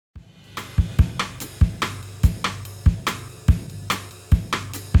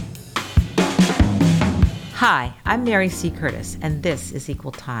Hi, I'm Mary C. Curtis, and this is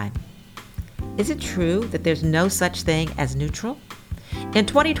Equal Time. Is it true that there's no such thing as neutral? In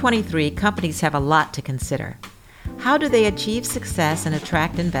 2023, companies have a lot to consider. How do they achieve success and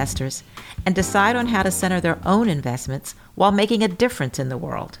attract investors and decide on how to center their own investments while making a difference in the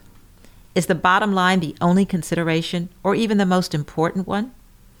world? Is the bottom line the only consideration or even the most important one?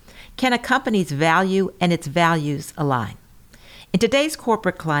 Can a company's value and its values align? In today's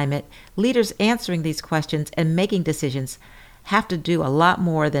corporate climate, leaders answering these questions and making decisions have to do a lot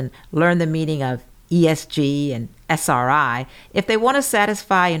more than learn the meaning of ESG and SRI if they want to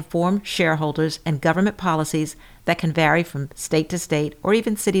satisfy informed shareholders and government policies that can vary from state to state or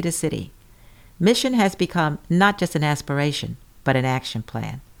even city to city. Mission has become not just an aspiration, but an action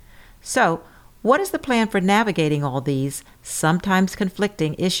plan. So, what is the plan for navigating all these, sometimes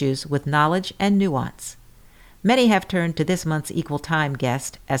conflicting issues with knowledge and nuance? Many have turned to this month's Equal Time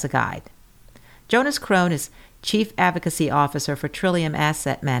guest as a guide. Jonas Kron is Chief Advocacy Officer for Trillium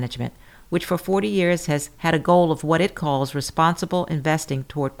Asset Management, which for 40 years has had a goal of what it calls responsible investing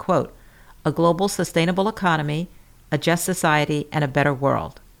toward, quote, a global sustainable economy, a just society, and a better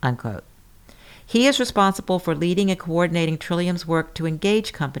world, unquote. He is responsible for leading and coordinating Trillium's work to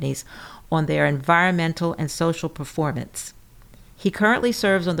engage companies on their environmental and social performance. He currently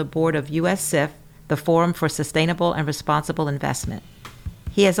serves on the board of USCIF, the Forum for Sustainable and Responsible Investment.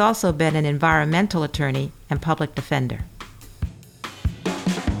 He has also been an environmental attorney and public defender.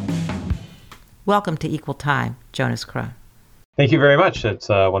 Welcome to Equal Time, Jonas Kron. Thank you very much. It's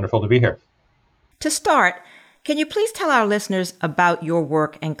wonderful to be here. To start, can you please tell our listeners about your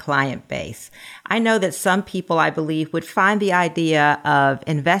work and client base? I know that some people, I believe, would find the idea of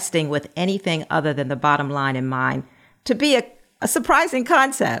investing with anything other than the bottom line in mind to be a surprising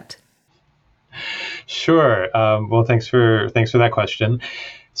concept. Sure. Well, thanks for that question.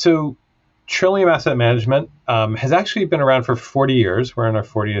 So, Trillium Asset Management has actually been around for 40 years. We're in our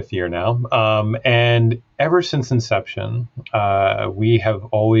 40th year now. And ever since inception, we have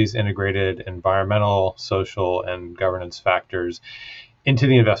always integrated environmental, social, and governance factors into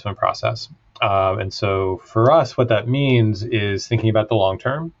the investment process. And so for us, what that means is thinking about the long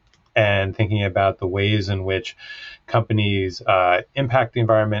term and thinking about the ways in which companies impact the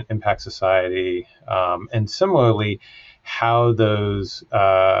environment, impact society, and similarly, how those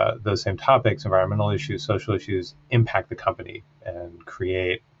same topics, environmental issues, social issues, impact the company and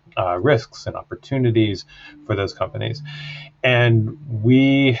create risks and opportunities for those companies. And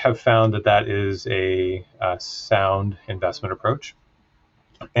we have found that is a sound investment approach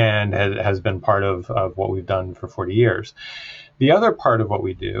and has been part of what we've done for 40 years. The other part of what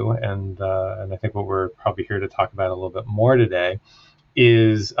we do, and I think what we're probably here to talk about a little bit more today,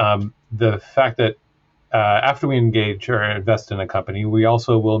 is the fact that after we engage or invest in a company, we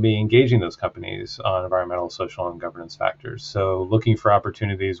also will be engaging those companies on environmental, social, and governance factors. So looking for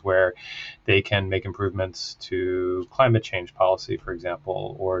opportunities where they can make improvements to climate change policy, for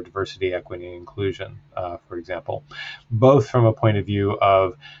example, or diversity, equity, and inclusion, for example, both from a point of view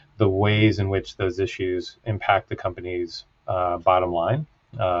of the ways in which those issues impact the company's bottom line,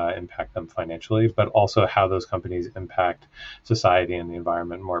 impact them financially, but also how those companies impact society and the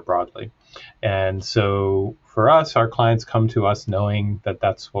environment more broadly. And so for us, our clients come to us knowing that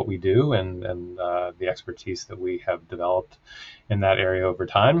that's what we do and the expertise that we have developed in that area over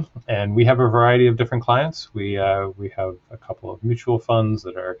time. And we have a variety of different clients. We have a couple of mutual funds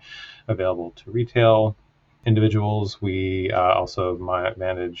that are available to retail individuals. We also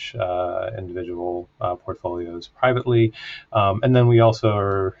manage individual portfolios privately. And then we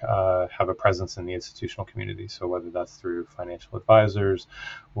also have a presence in the institutional community. So whether that's through financial advisors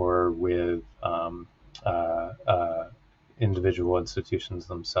or with individual institutions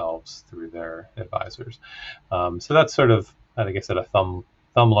themselves through their advisors. So that's sort of, I guess, at a thumb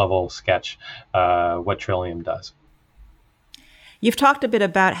level sketch what Trillium does. You've talked a bit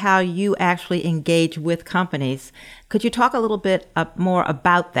about how you actually engage with companies. Could you talk a little bit more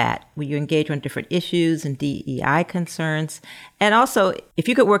about that? Will you engage on different issues and DEI concerns? And also, if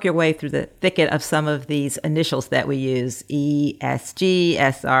you could work your way through the thicket of some of these initials that we use, ESG,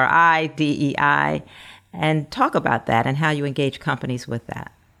 SRI, DEI, and talk about that and how you engage companies with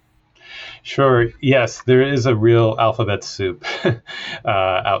that. Sure. Yes, there is a real alphabet soup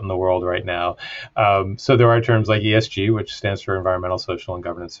out in the world right now. So there are terms like ESG, which stands for environmental, social, and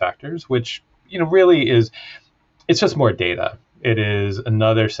governance factors, which really it's just more data. It is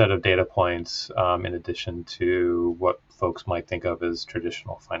another set of data points in addition to what folks might think of as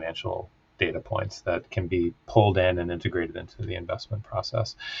traditional financial data points that can be pulled in and integrated into the investment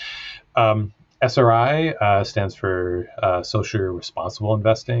process. SRI stands for socially responsible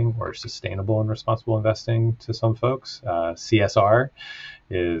investing or sustainable and responsible investing to some folks. CSR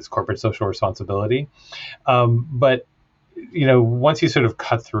is corporate social responsibility. But once you sort of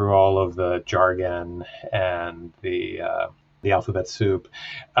cut through all of the jargon and the alphabet soup,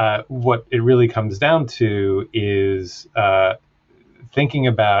 what it really comes down to is thinking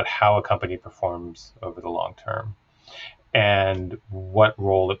about how a company performs over the long term and what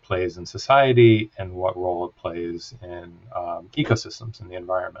role it plays in society and what role it plays in ecosystems in the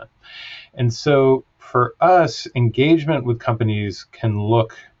environment. And so for us, engagement with companies can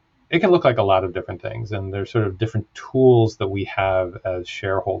look like a lot of different things. And there's sort of different tools that we have as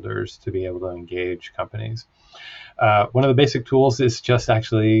shareholders to be able to engage companies. One of the basic tools is just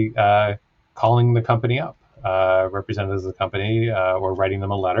actually calling the company up, representatives of the company, or writing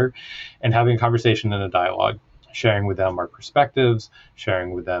them a letter and having a conversation and a dialogue, sharing with them our perspectives,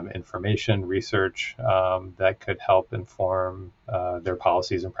 sharing with them information, research that could help inform their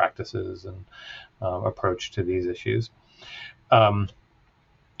policies and practices and approach to these issues.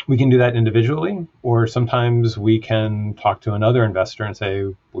 We can do that individually, or sometimes we can talk to another investor and say,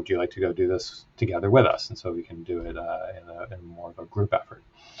 would you like to go do this together with us? And so we can do it in more of a group effort.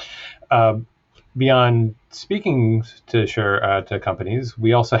 Beyond speaking to companies,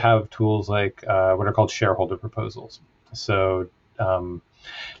 we also have tools like what are called shareholder proposals. So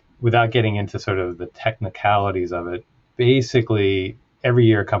without getting into sort of the technicalities of it, basically every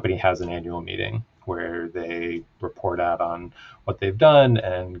year a company has an annual meeting where they report out on what they've done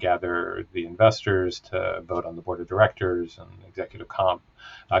and gather the investors to vote on the board of directors and executive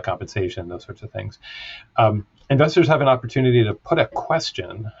compensation, those sorts of things. Investors have an opportunity to put a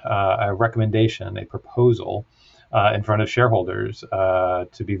question, a recommendation, a proposal in front of shareholders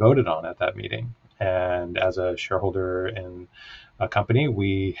to be voted on at that meeting. And as a shareholder in a company,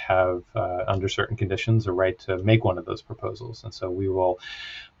 we have, under certain conditions, a right to make one of those proposals. And so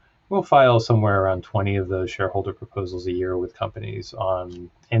we'll file somewhere around 20 of those shareholder proposals a year with companies on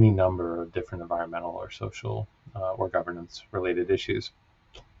any number of different environmental or social or governance related issues.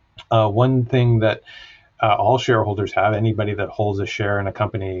 One thing that all shareholders have, anybody that holds a share in a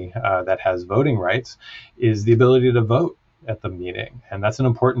company that has voting rights, is the ability to vote at the meeting. And that's an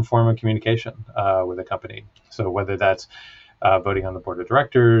important form of communication with a company. So whether that's voting on the board of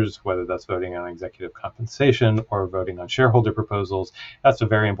directors, whether that's voting on executive compensation or voting on shareholder proposals, that's a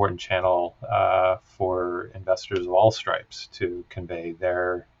very important channel for investors of all stripes to convey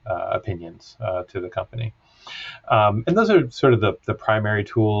their opinions to the company. And those are sort of the primary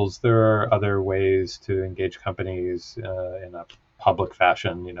tools. There are other ways to engage companies in a public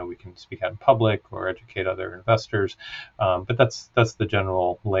fashion. We can speak out in public or educate other investors, but that's the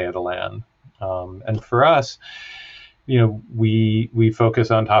general lay of the land. And for us, we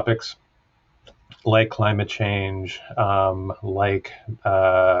focus on topics like climate change, like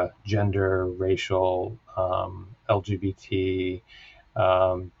gender, racial, LGBT,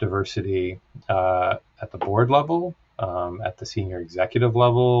 diversity at the board level, at the senior executive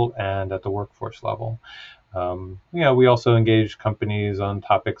level, and at the workforce level. We also engage companies on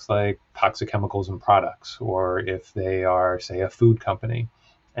topics like toxic chemicals and products, or if they are, say, a food company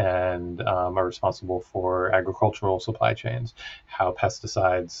and are responsible for agricultural supply chains, how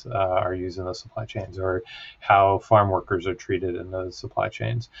pesticides are used in those supply chains, or how farm workers are treated in those supply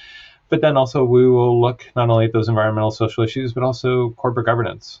chains. But then also we will look not only at those environmental social issues, but also corporate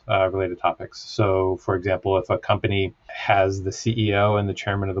governance related topics. So, for example, if a company has the CEO and the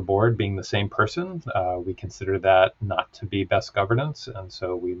chairman of the board being the same person, we consider that not to be best governance. And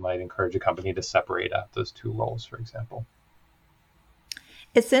so we might encourage a company to separate out those two roles, for example.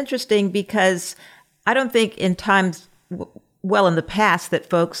 It's interesting because I don't think in times, in the past, that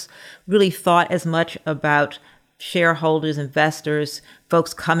folks really thought as much about shareholders, investors,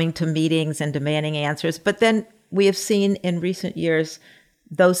 folks coming to meetings and demanding answers. But then we have seen in recent years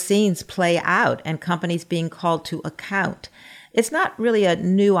those scenes play out and companies being called to account. It's not really a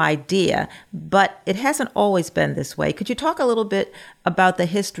new idea, but it hasn't always been this way. Could you talk a little bit about the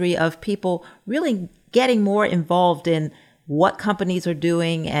history of people really getting more involved in what companies are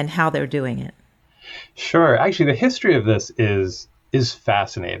doing and how they're doing it? Sure. Actually, the history of this is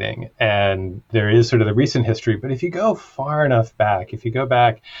fascinating. And there is sort of the recent history. But if you go far enough back, if you go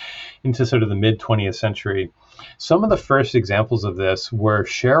back into sort of the mid 20th century, some of the first examples of this were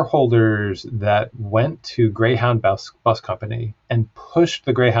shareholders that went to Greyhound Bus Company and pushed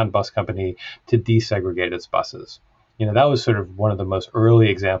the Greyhound Bus Company to desegregate its buses. That was sort of one of the most early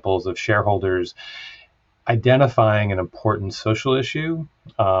examples of shareholders identifying an important social issue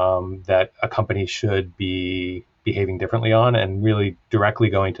that a company should be behaving differently on, and really directly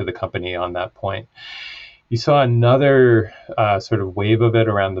going to the company on that point. You saw another sort of wave of it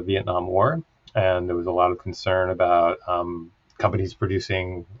around the Vietnam War, and there was a lot of concern about companies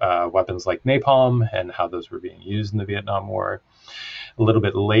producing weapons like napalm and how those were being used in the Vietnam War. A little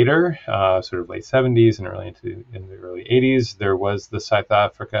bit later, sort of late 70s and in the early 80s, there was the South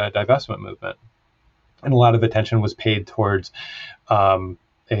Africa divestment movement, and a lot of attention was paid towards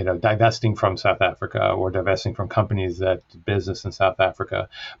divesting from South Africa or divesting from companies that did business in South Africa.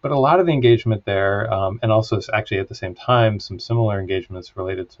 But a lot of the engagement there, and also actually at the same time, some similar engagements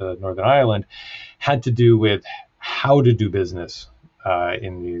related to Northern Ireland, had to do with how to do business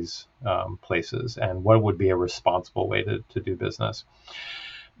in these places and what would be a responsible way to do business.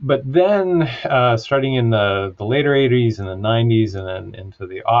 But then starting in the later 80s and the 90s and then into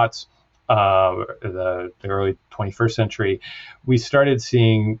the aughts, the early 21st century, we started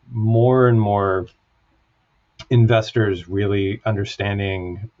seeing more and more investors really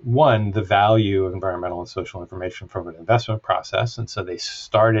understanding, one, the value of environmental and social information from an investment process. And so they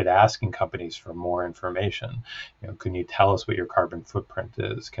started asking companies for more information. Can you tell us what your carbon footprint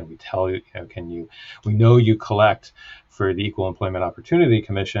is? Can we tell you, we know you collect for the Equal Employment Opportunity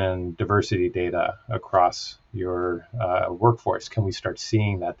Commission diversity data across your workforce. Can we start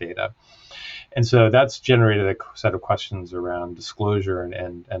seeing that data? And so that's generated a set of questions around disclosure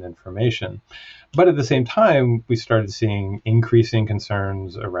and information. But at the same time, we started seeing increasing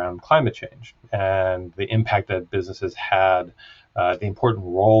concerns around climate change and the impact that businesses had, the important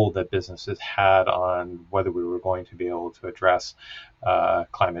role that businesses had on whether we were going to be able to address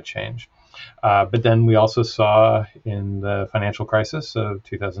climate change. But then we also saw in the financial crisis of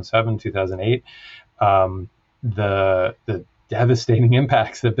 2007, 2008, the devastating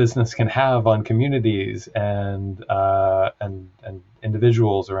impacts that business can have on communities and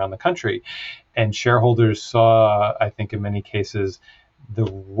individuals around the country. And shareholders saw, I think in many cases, the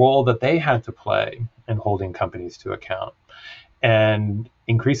role that they had to play in holding companies to account. And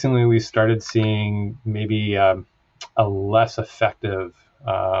increasingly, we started seeing maybe a less effective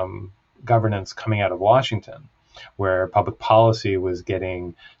governance coming out of Washington, where public policy was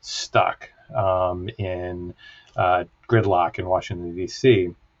getting stuck in gridlock in Washington, D.C.,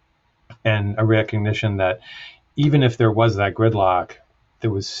 and a recognition that even if there was that gridlock, there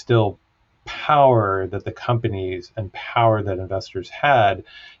was still power that the companies and power that investors had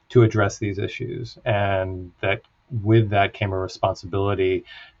to address these issues. And that with that came a responsibility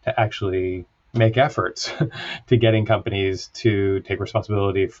to actually make efforts to getting companies to take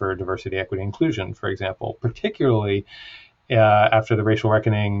responsibility for diversity, equity, inclusion, for example, particularly after the racial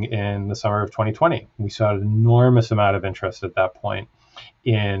reckoning in the summer of 2020. We saw an enormous amount of interest at that point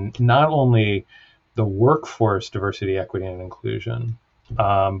in not only the workforce diversity, equity, and inclusion,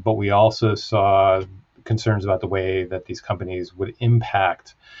 but we also saw concerns about the way that these companies would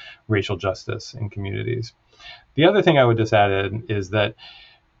impact racial justice in communities. The other thing I would just add in is that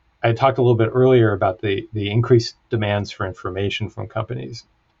I talked a little bit earlier about the increased demands for information from companies.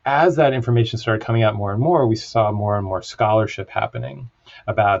 As that information started coming out more and more, we saw more and more scholarship happening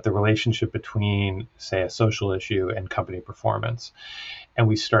about the relationship between, say, a social issue and company performance. And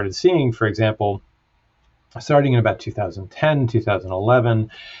we started seeing, for example, starting in about 2010,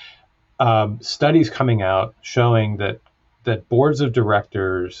 2011, studies coming out showing that boards of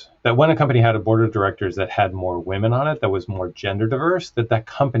directors, that when a company had a board of directors that had more women on it, that was more gender diverse, that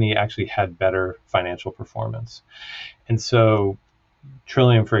company actually had better financial performance. And so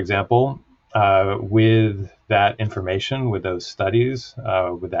Trillium, for example, with that information, with those studies,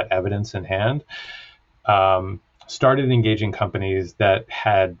 with that evidence in hand, started engaging companies that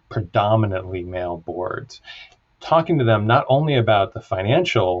had predominantly male boards, talking to them not only about the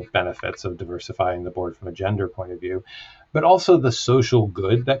financial benefits of diversifying the board from a gender point of view, but also the social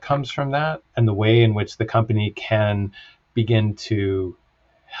good that comes from that and the way in which the company can begin to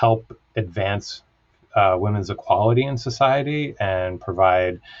help advance women's equality in society and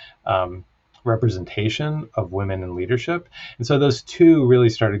provide representation of women in leadership. And so those two really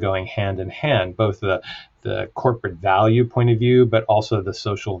started going hand in hand, both the corporate value point of view, but also the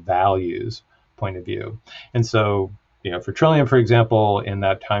social values point of view. And so, for Trillium, for example, in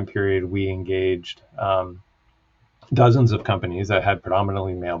that time period, we engaged dozens of companies that had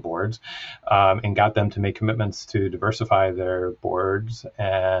predominantly male boards and got them to make commitments to diversify their boards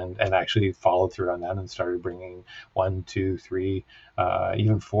and actually followed through on that and started bringing 1, 2, 3,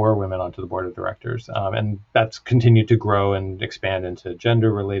 even 4 women onto the board of directors. And that's continued to grow and expand into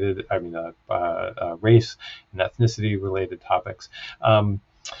gender-related, race and ethnicity-related topics.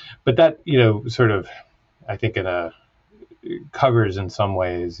 But that, sort of, I think covers in some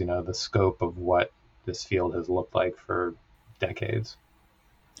ways, the scope of what this field has looked like for decades.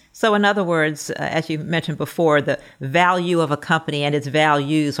 So in other words, as you mentioned before, the value of a company and its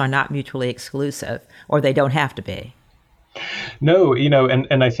values are not mutually exclusive, or they don't have to be. No,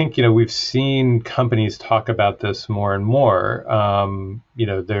 and I think, we've seen companies talk about this more and more.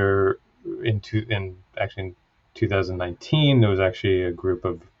 They're in 2019, there was actually a group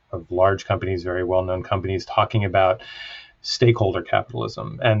of large companies, very well-known companies, talking about stakeholder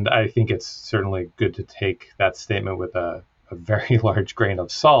capitalism. And I think it's certainly good to take that statement with a very large grain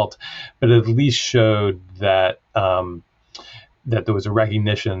of salt, but at least showed that that there was a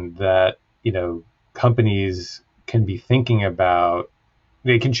recognition that companies can be thinking about,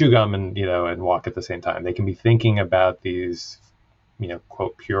 they can chew gum and walk at the same time. They can be thinking about these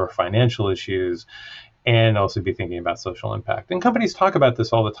quote pure financial issues and also be thinking about social impact. And companies talk about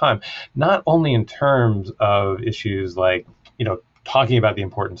this all the time, not only in terms of issues like talking about the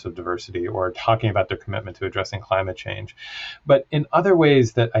importance of diversity or talking about their commitment to addressing climate change, but in other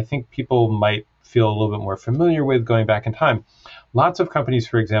ways that I think people might feel a little bit more familiar with going back in time. Lots of companies,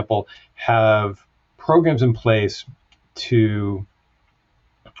 for example, have programs in place to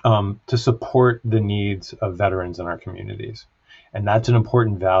support the needs of veterans in our communities. And that's an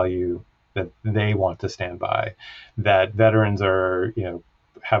important value that they want to stand by, that veterans are,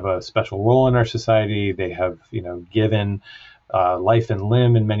 have a special role in our society. They have, given life and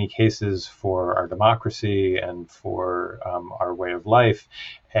limb in many cases for our democracy and for our way of life.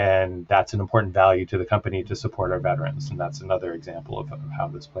 And that's an important value to the company to support our veterans. And that's another example of how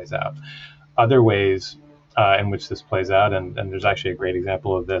this plays out. Other ways in which this plays out, and there's actually a great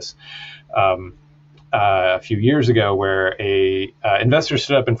example of this a few years ago, where a investor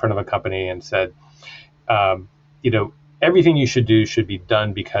stood up in front of a company and said, everything you should do should be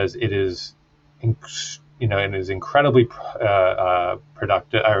done because it is and is incredibly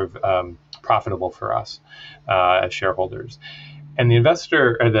productive or profitable for us as shareholders. And the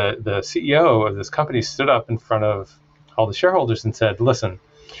investor, or the CEO of this company, stood up in front of all the shareholders and said, listen,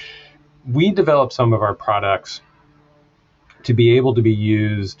 we develop some of our products to be able to be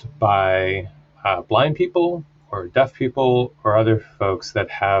used by blind people or deaf people or other folks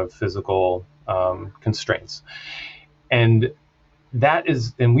that have physical constraints. And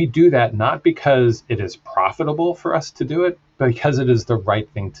we do that not because it is profitable for us to do it, but because it is the right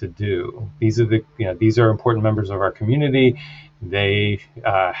thing to do. These are important members of our community. They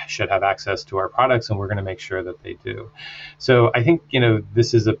should have access to our products, and we're going to make sure that they do. So I think,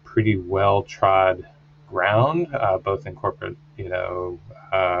 this is a pretty well-trod ground, both in corporate,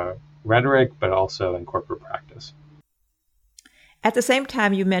 rhetoric, but also in corporate practice. At the same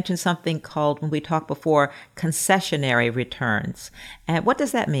time, you mentioned something called, when we talked before, concessionary returns. And what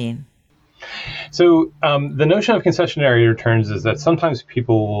does that mean? So the notion of concessionary returns is that sometimes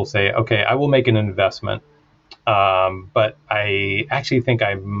people will say, okay, I will make an investment, but I actually think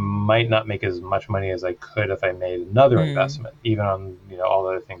I might not make as much money as I could if I made another investment, even on all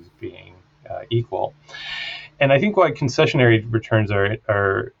other things being equal. And I think why concessionary returns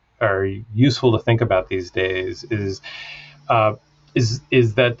are useful to think about these days is that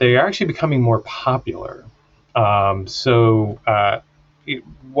they are actually becoming more popular. One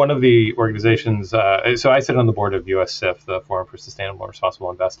of the organizations, so I sit on the board of USCIF, the Forum for Sustainable and Responsible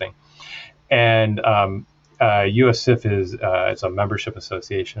Investing, and USCIF is it's a membership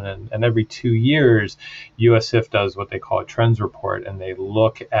association, and every 2 years, USCIF does what they call a trends report, and they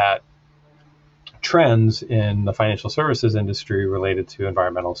look at trends in the financial services industry related to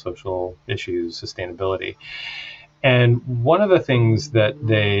environmental, social issues, sustainability. And one of the things that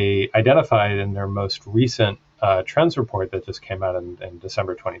they identified in their most recent trends report that just came out in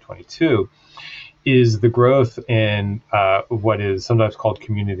December 2022 is the growth in what is sometimes called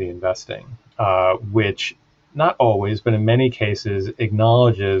community investing, which not always, but in many cases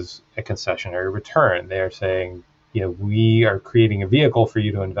acknowledges a concessionary return. They are saying, we are creating a vehicle for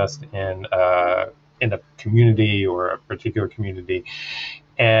you to invest in a community or a particular community.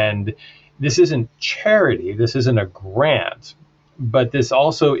 And this isn't charity, this isn't a grant, but this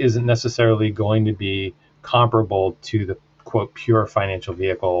also isn't necessarily going to be comparable to the, quote, pure financial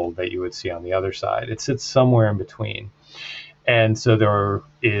vehicle that you would see on the other side. It sits somewhere in between. And so there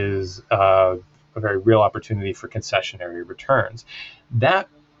is a very real opportunity for concessionary returns. That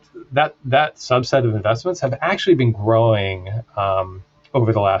subset of investments have actually been growing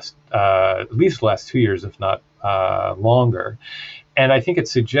over the last, at least the last 2 years, if not longer. And I think it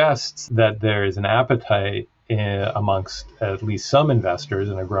suggests that there is an appetite amongst at least some investors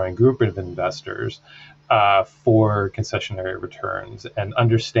and a growing group of investors for concessionary returns, and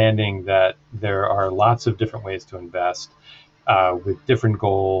understanding that there are lots of different ways to invest, with different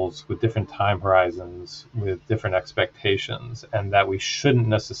goals, with different time horizons, with different expectations, and that we shouldn't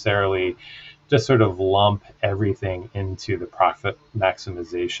necessarily just sort of lump everything into the profit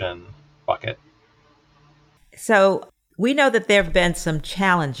maximization bucket. So we know that there have been some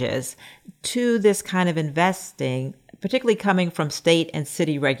challenges to this kind of investing, particularly coming from state and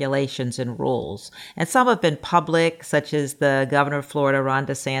city regulations and rules. And some have been public, such as the governor of Florida, Ron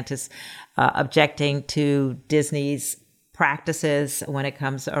DeSantis, objecting to Disney's practices when it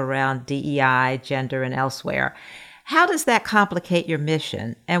comes around DEI, gender, and elsewhere. How does that complicate your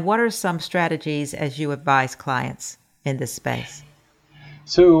mission? And what are some strategies as you advise clients in this space?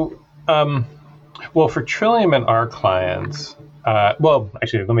 So, well, for Trillium and our clients,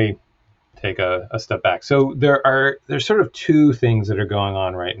 actually, let me take a step back. So there's sort of two things that are going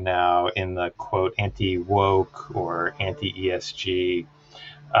on right now in the quote anti-woke or anti-ESG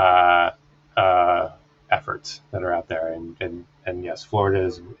efforts that are out there, and yes,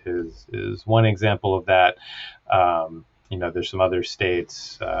 Florida is one example of that. There's some other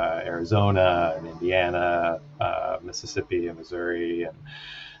states, Arizona and Indiana, Mississippi and Missouri and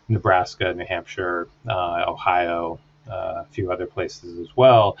Nebraska, New Hampshire, Ohio, a few other places as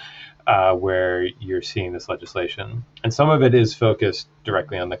well, where you're seeing this legislation. And some of it is focused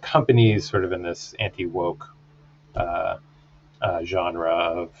directly on the companies, sort of in this anti-woke genre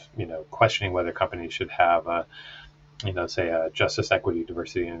of, questioning whether companies should have say a justice, equity,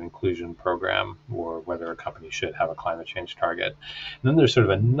 diversity, and inclusion program, or whether a company should have a climate change target. And then there's sort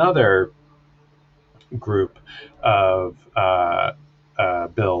of another group of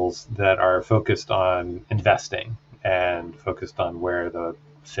bills that are focused on investing and focused on where the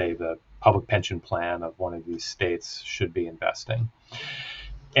public pension plan of one of these states should be investing.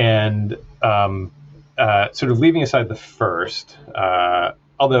 And sort of leaving aside the first,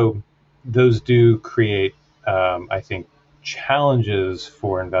 although those do create, I think, challenges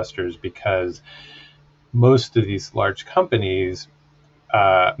for investors, because most of these large companies,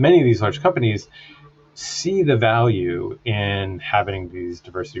 many of these large companies, see the value in having these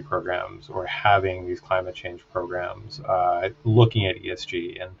diversity programs or having these climate change programs, looking at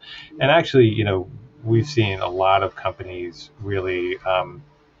ESG. And actually, we've seen a lot of companies really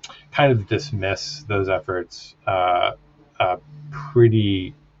kind of dismiss those efforts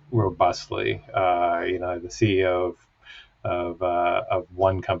pretty robustly. The CEO of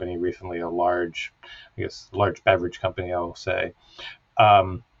one company recently, a large beverage company, I will say,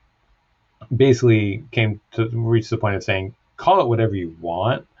 basically came to reach the point of saying, call it whatever you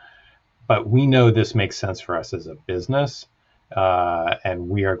want, but we know this makes sense for us as a business, and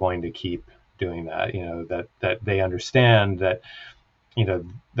we are going to keep doing that. That they understand that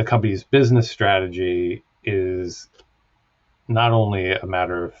the company's business strategy is not only a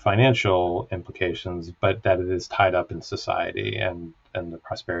matter of financial implications, but that it is tied up in society and the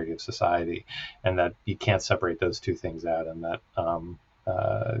prosperity of society, and that you can't separate those two things out, and that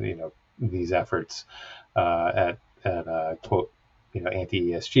these efforts at quote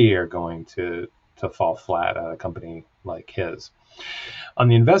anti-ESG are going to fall flat at a company like his. On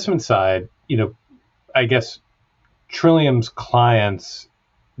the investment side, I guess Trillium's clients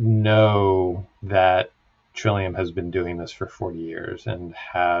know that Trillium has been doing this for 40 years and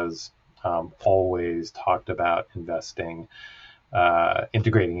has always talked about investing,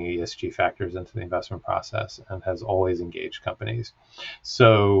 integrating ESG factors into the investment process, and has always engaged companies.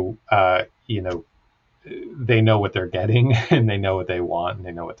 So, they know what they're getting, and they know what they want, and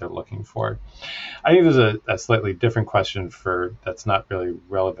they know what they're looking for. I think there's a slightly different question that's not really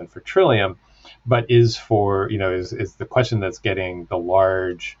relevant for Trillium, but is the question that's getting the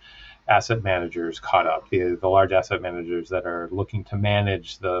large asset managers caught up, the large asset managers that are looking to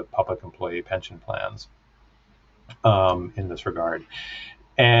manage the public employee pension plans in this regard.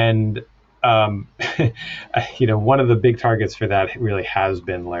 And one of the big targets for that really has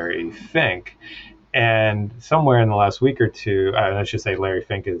been Larry Fink. And somewhere in the last week or two, I should say Larry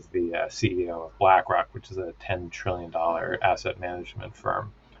Fink is the CEO of BlackRock, which is a $10 trillion asset management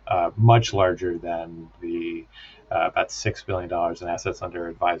firm, much larger than the about $6 billion in assets under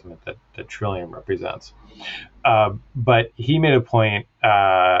advisement that Trillium represents. But he made a point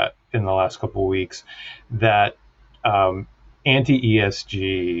in the last couple of weeks that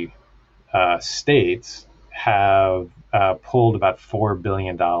anti-ESG states have pulled about $4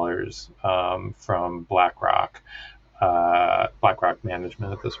 billion from BlackRock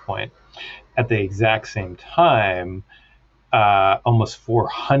management at this point. At the exact same time, almost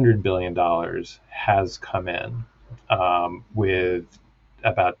 $400 billion has come in, with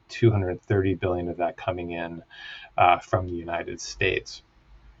about $230 billion of that coming in from the United States.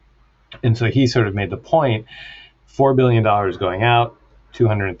 And so he sort of made the point, $4 billion going out,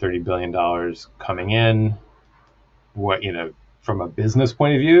 $230 billion coming in. What, from a business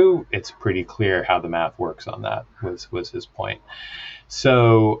point of view, it's pretty clear how the math works on that, was his point.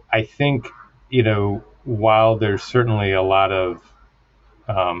 So I think, while there's certainly a lot of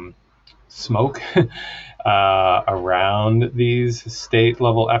smoke around these state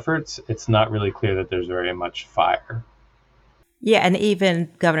level efforts, it's not really clear that there's very much fire. Yeah, and even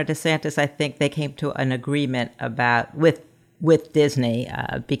Governor DeSantis, I think they came to an agreement about with Disney,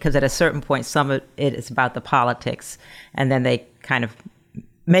 because at a certain point, some of it is about the politics, and then they kind of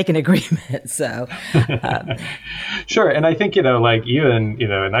make an agreement. So, sure. And I think, like even,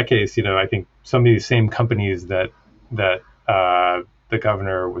 in that case, I think some of these same companies that the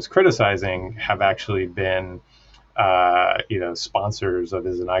governor was criticizing have actually been, sponsors of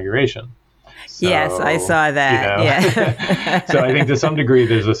his inauguration. So, yes, I saw that. Yeah. So I think to some degree,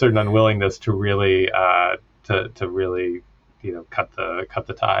 there's a certain unwillingness to really, to really, cut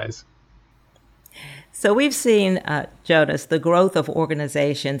the ties. So we've seen, Jonas, the growth of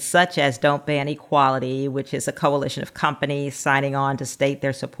organizations such as Don't Ban Equality, which is a coalition of companies signing on to state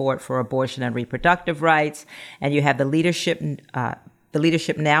their support for abortion and reproductive rights. And you have the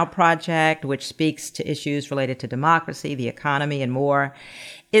Leadership Now Project, which speaks to issues related to democracy, the economy, and more.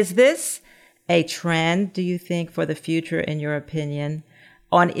 Is this a trend, do you think, for the future, in your opinion,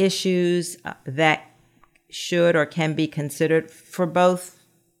 on issues that should or can be considered for both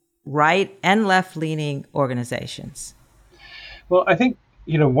right and left-leaning organizations? Well, I think,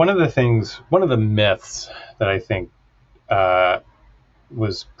 one of the myths that I think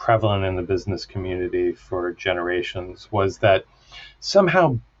was prevalent in the business community for generations was that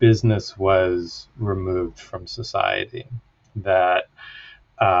somehow business was removed from society, that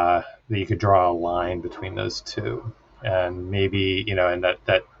you could draw a line between those two, and maybe, and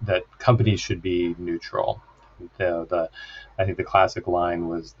that companies should be neutral. I think the classic line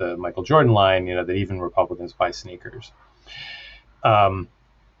was the Michael Jordan line, that even Republicans buy sneakers. And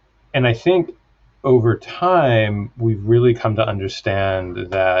I think over time, we've really come to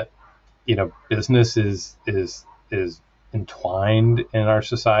understand that, business is entwined in our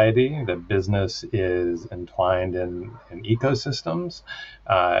society, that business is entwined in ecosystems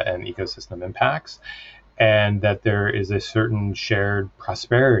and ecosystem impacts, and that there is a certain shared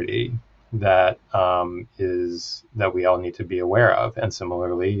prosperity that that we all need to be aware of. And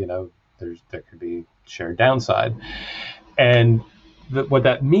similarly, there could be shared downside. And what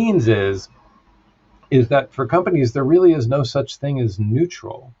that means is that for companies, there really is no such thing as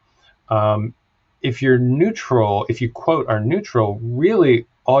neutral. If you're neutral, if you quote are neutral, really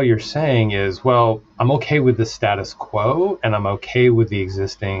all you're saying is, well, I'm okay with the status quo and I'm okay with the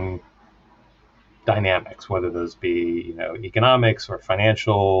existing dynamics, whether those be, economics or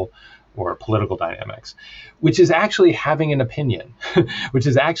financial or political dynamics, which is actually having an opinion, which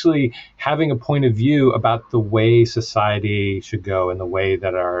is actually having a point of view about the way society should go and the way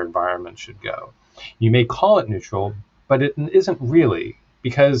that our environment should go. You may call it neutral, but it isn't really,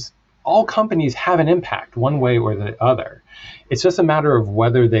 because all companies have an impact one way or the other. It's just a matter of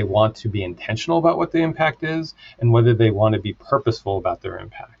whether they want to be intentional about what the impact is and whether they want to be purposeful about their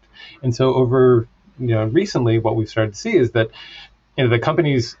impact. And so over, recently, what we've started to see is that, the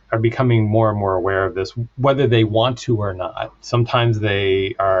companies are becoming more and more aware of this, whether they want to or not. Sometimes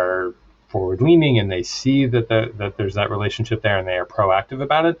they are forward-leaning and they see that there's that relationship there and they are proactive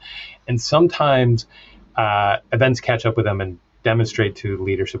about it. And sometimes events catch up with them and demonstrate to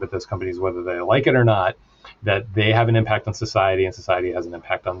leadership at those companies, whether they like it or not, that they have an impact on society and society has an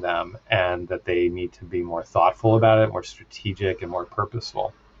impact on them, and that they need to be more thoughtful about it, more strategic and more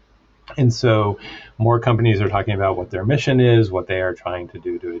purposeful. And so more companies are talking about what their mission is, what they are trying to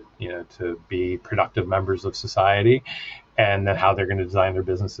do to be productive members of society, and then how they're going to design their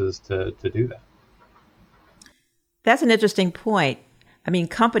businesses to do that. That's an interesting point. I mean,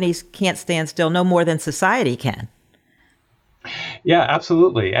 companies can't stand still no more than society can. Yeah,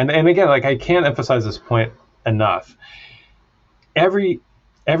 absolutely. And again, I can't emphasize this point enough. Every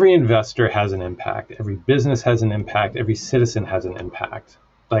investor has an impact. Every business has an impact. Every citizen has an impact.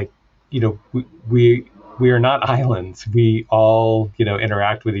 We are not islands. We all,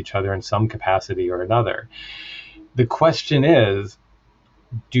 interact with each other in some capacity or another. The question is,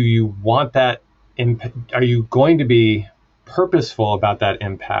 do you want that impact? Are you going to be purposeful about that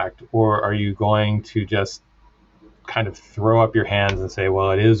impact, or are you going to just kind of throw up your hands and say,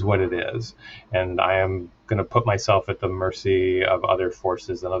 well, it is what it is, and I am going to put myself at the mercy of other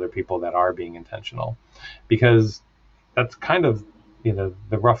forces and other people that are being intentional? Because that's kind of,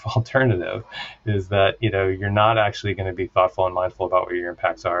 the rough alternative is that, you're not actually going to be thoughtful and mindful about what your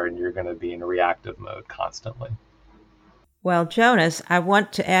impacts are, and you're going to be in a reactive mode constantly. Well, Jonas, I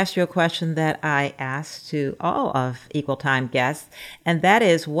want to ask you a question that I asked to all of Equal Time guests, and that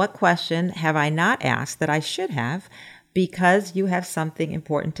is, what question have I not asked that I should have, because you have something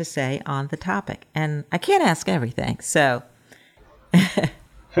important to say on the topic? And I can't ask everything, so. I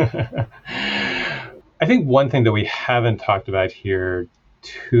think one thing that we haven't talked about here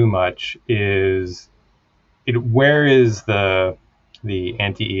too much is where is the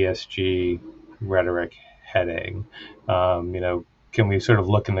anti-ESG rhetoric heading? Can we sort of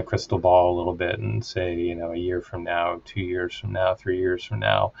look in the crystal ball a little bit and say, a year from now, 2 years from now, 3 years from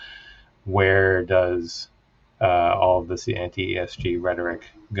now, where does all of this anti-ESG rhetoric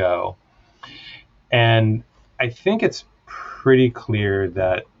go? And I think it's pretty clear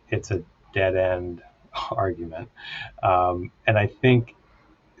that it's a dead end argument, and I think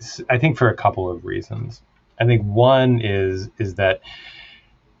for a couple of reasons. I think one is that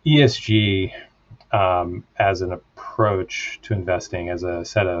ESG as an approach to investing, as a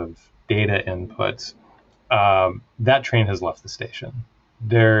set of data inputs, that train has left the station.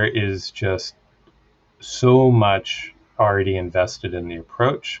 There is just so much already invested in the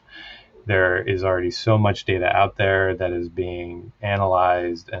approach. There is already so much data out there that is being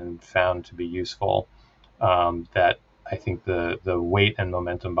analyzed and found to be useful, that I think the weight and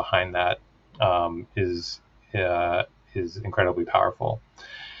momentum behind that is incredibly powerful.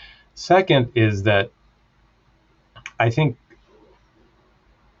 Second is that I think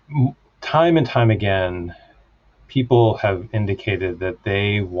time and time again, people have indicated that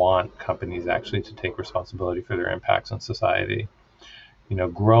they want companies actually to take responsibility for their impacts on society.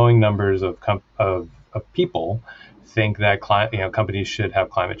 Growing numbers of people think that companies should have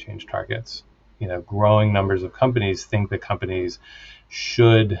climate change targets. Growing numbers of companies think that companies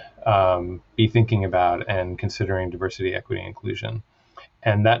should be thinking about and considering diversity, equity, and inclusion.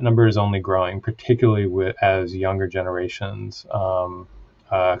 And that number is only growing, particularly as younger generations come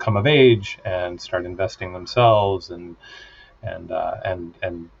of age and start investing themselves and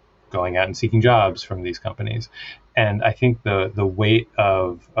going out and seeking jobs from these companies. And I think the weight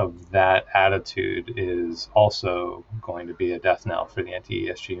of that attitude is also going to be a death knell for the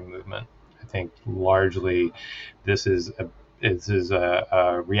anti-ESG movement. I think largely this is a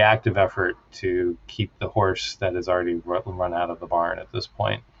reactive effort to keep the horse that has already run out of the barn at this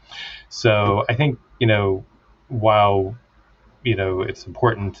point. So I think, while, it's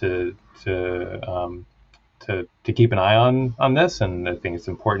important to keep an eye on this, and I think it's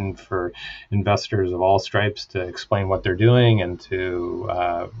important for investors of all stripes to explain what they're doing and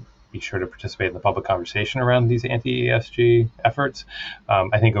to be sure to participate in the public conversation around these anti-ESG efforts.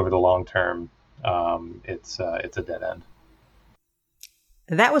 I think over the long term, it's a dead end.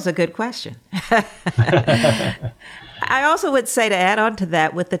 That was a good question. I also would say, to add on to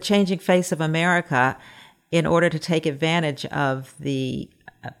that, with the changing face of America, in order to take advantage of the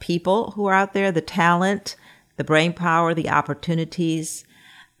people who are out there, the talent, the brain power, the opportunities,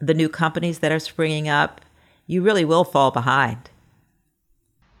 the new companies that are springing up, you really will fall behind.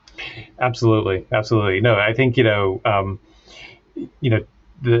 Absolutely. No, I think, today's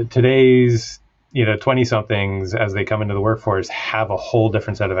 20-somethings, as they come into the workforce, have a whole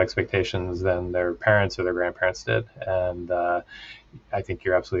different set of expectations than their parents or their grandparents did. And I think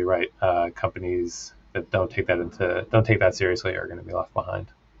you're absolutely right. Companies that don't take that seriously are going to be left behind.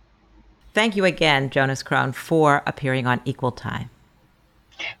 Thank you again, Jonas Kron, for appearing on Equal Time.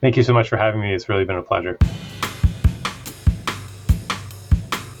 Thank you so much for having me. It's really been a pleasure.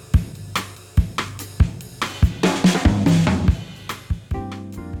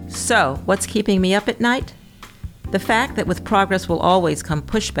 So, what's keeping me up at night? The fact that with progress will always come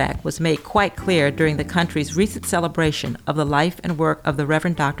pushback was made quite clear during the country's recent celebration of the life and work of the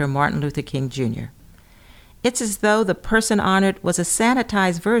Reverend Dr. Martin Luther King Jr. It's as though the person honored was a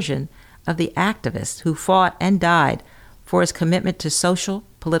sanitized version of the activist who fought and died for his commitment to social,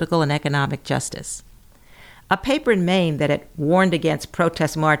 political, and economic justice. A paper in Maine that had warned against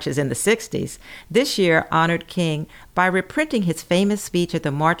protest marches in the 60s, this year honored King by reprinting his famous speech at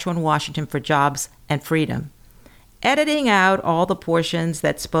the March on Washington for Jobs and Freedom, editing out all the portions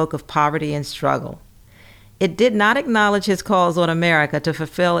that spoke of poverty and struggle. It did not acknowledge his calls on America to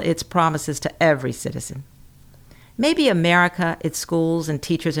fulfill its promises to every citizen. Maybe America, its schools and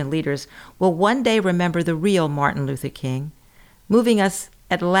teachers and leaders, will one day remember the real Martin Luther King, moving us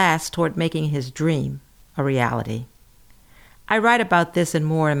at last toward making his dream a reality. I write about this and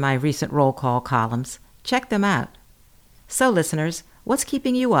more in my recent roll call columns. Check them out. So, listeners, what's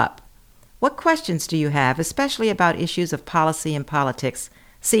keeping you up? What questions do you have, especially about issues of policy and politics,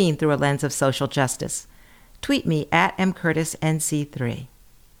 seen through a lens of social justice? Tweet me at mcurtisnc3.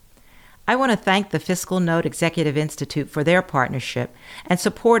 I want to thank the Fiscal Note Executive Institute for their partnership and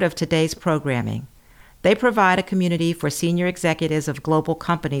support of today's programming. They provide a community for senior executives of global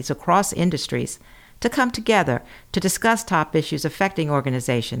companies across industries to come together to discuss top issues affecting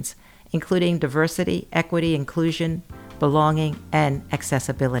organizations, including diversity, equity, inclusion, belonging, and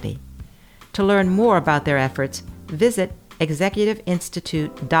accessibility. To learn more about their efforts, visit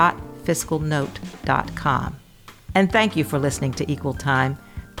executiveinstitute.fiscalnote.com. And thank you for listening to Equal Time.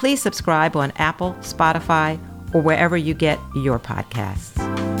 Please subscribe on Apple, Spotify, or wherever you get your podcasts.